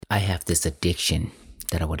have this addiction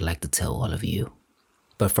that I would like to tell all of you.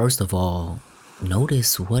 But first of all,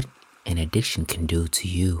 notice what an addiction can do to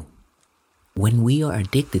you. When we are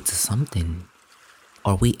addicted to something,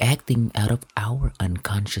 are we acting out of our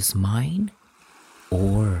unconscious mind?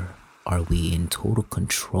 Or are we in total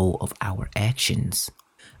control of our actions?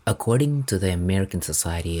 According to the American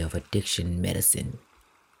Society of Addiction Medicine,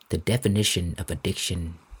 the definition of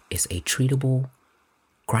addiction is a treatable,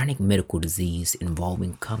 chronic medical disease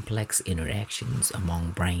involving complex interactions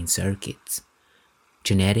among brain circuits,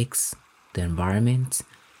 genetics, the environment,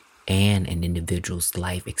 and an individual's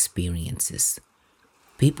life experiences.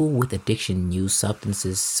 People with addiction use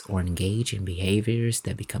substances or engage in behaviors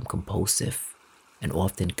that become compulsive and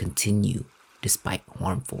often continue despite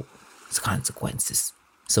harmful consequences.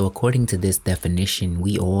 So according to this definition,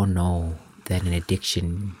 we all know that an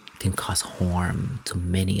addiction can cause harm to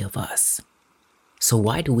many of us. So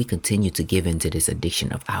why do we continue to give into this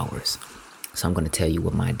addiction of ours? So I'm going to tell you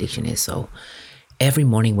what my addiction is. So every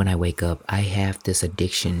morning when I wake up, I have this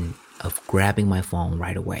addiction of grabbing my phone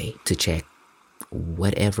right away to check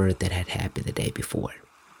whatever that had happened the day before.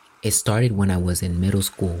 It started when I was in middle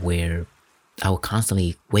school, where I would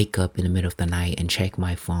constantly wake up in the middle of the night and check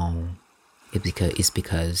my phone. It's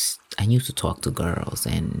because I used to talk to girls,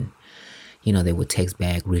 and they would text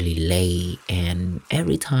back really late, and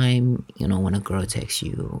every time, when a girl texts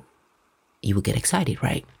you, you would get excited,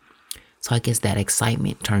 right? So I guess that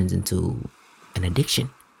excitement turns into an addiction.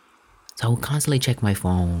 So I would constantly check my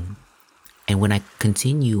phone. And when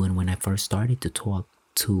I first started to talk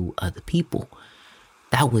to other people,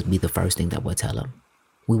 that would be the first thing that I would tell them.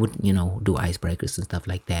 We would, do icebreakers and stuff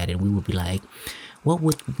like that. And we would be like, what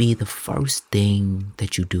would be the first thing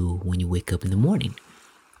that you do when you wake up in the morning?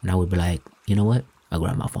 And I would be like, you know what? I'll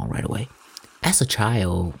grab my phone right away. As a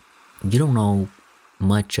child, you don't know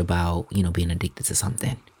much about, being addicted to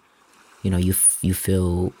something. You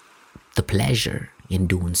feel the pleasure in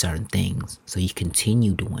doing certain things. So you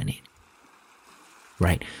continue doing it.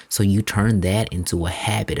 Right? So you turn that into a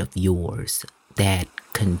habit of yours that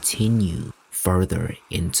continue further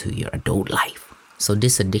into your adult life. So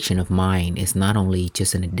this addiction of mine is not only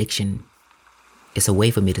just an addiction, it's a way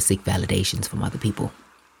for me to seek validations from other people.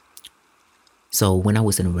 So when I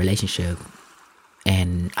was in a relationship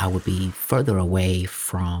and I would be further away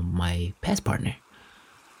from my past partner,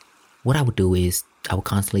 what I would do is I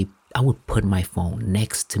would put my phone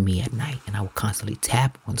next to me at night, and I would constantly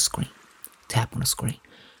tap on the screen,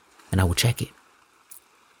 and I would check it.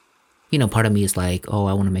 Part of me is like, oh,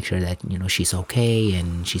 I want to make sure that, she's okay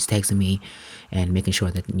and she's texting me and making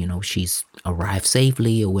sure that, she's arrived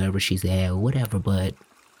safely or wherever she's at or whatever. But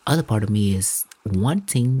other part of me is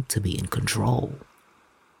wanting to be in control.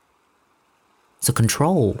 So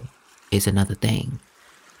control is another thing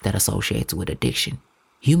that associates with addiction.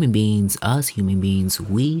 Human beings,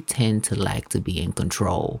 we tend to like to be in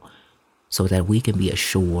control so that we can be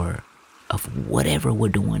assured of whatever we're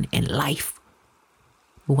doing in life.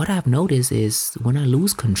 What I've noticed is when I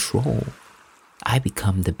lose control, I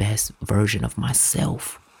become the best version of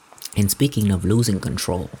myself. And speaking of losing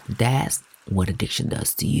control, that's what addiction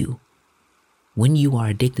does to you. When you are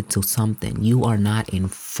addicted to something, you are not in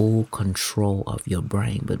full control of your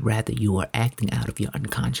brain, but rather you are acting out of your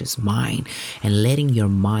unconscious mind and letting your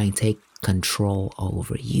mind take control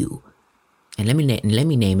over you. And let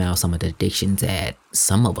me name out some of the addictions that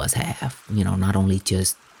some of us have, not only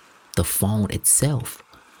just the phone itself,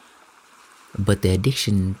 but the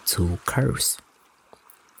addiction to curse,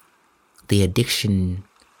 the addiction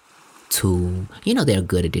to, there are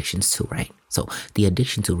good addictions too, right? So the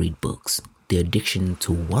addiction to read books, the addiction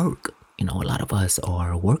to work. A lot of us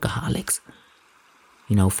are workaholics.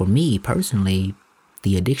 For me personally,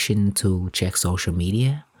 the addiction to check social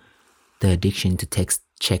media, the addiction to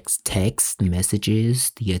check text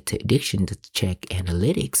messages, the addiction to check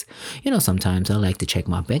analytics. Sometimes I like to check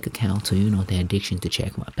my bank account, so the addiction to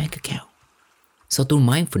check my bank account. So through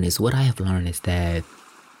mindfulness, what I have learned is that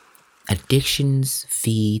addictions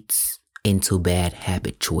feeds into bad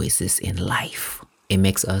habit choices in life. It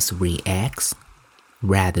makes us react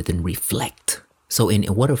rather than reflect. So in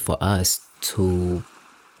order for us to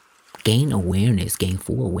gain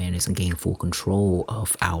full awareness and gain full control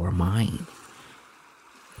of our mind,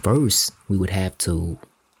 first, we would have to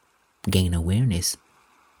gain awareness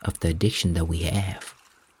of the addiction that we have.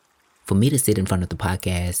 For me to sit in front of the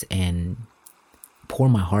podcast and pour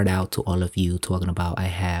my heart out to all of you, talking about I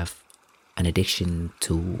have an addiction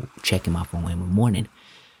to checking my phone every morning,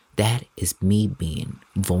 that is me being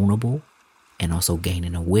vulnerable and also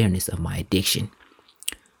gaining awareness of my addiction.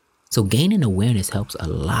 So gaining awareness helps a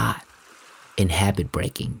lot in habit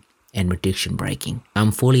breaking and addiction breaking.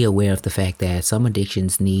 I'm fully aware of the fact that some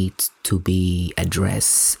addictions need to be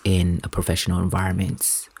addressed in a professional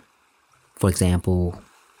environments. For example,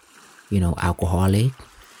 alcoholic,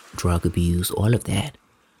 drug abuse, all of that.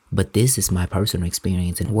 But this is my personal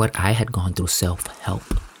experience and what I had gone through self-help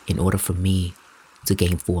in order for me to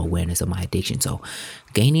gain full awareness of my addiction. So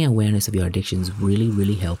gaining awareness of your addictions really,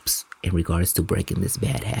 really helps in regards to breaking this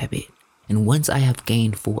bad habit. And once I have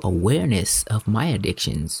gained full awareness of my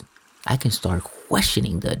addictions, I can start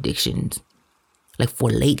questioning the addictions. Like for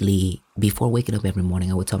lately, before waking up every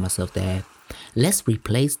morning, I would tell myself that let's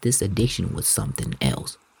replace this addiction with something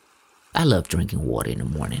else. I love drinking water in the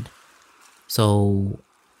morning. So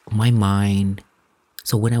when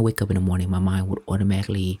I wake up in the morning, my mind would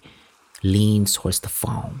automatically lean towards the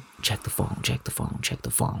phone. Check the phone, check the phone, check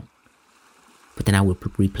the phone. But then I would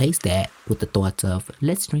replace that with the thoughts of,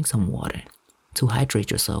 let's drink some water to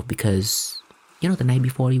hydrate yourself because, the night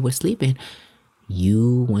before you were sleeping,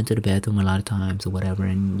 you went to the bathroom a lot of times or whatever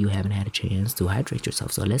and you haven't had a chance to hydrate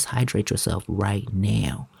yourself. So let's hydrate yourself right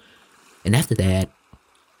now. And after that,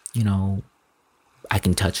 I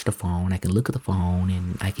can touch the phone, I can look at the phone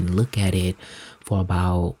and I can look at it for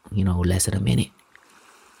about, less than a minute.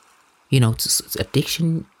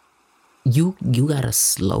 Addiction, you gotta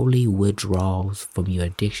slowly withdraw from your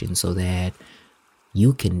addiction so that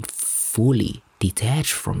you can fully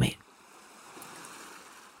detach from it.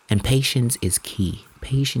 And patience is key.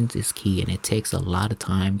 Patience is key, and it takes a lot of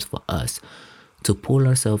times for us to pull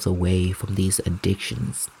ourselves away from these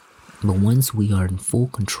addictions. But once we are in full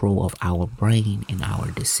control of our brain and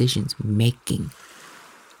our decisions making,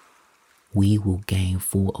 we will gain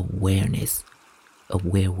full awareness of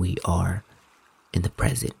where we are in the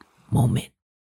present moment.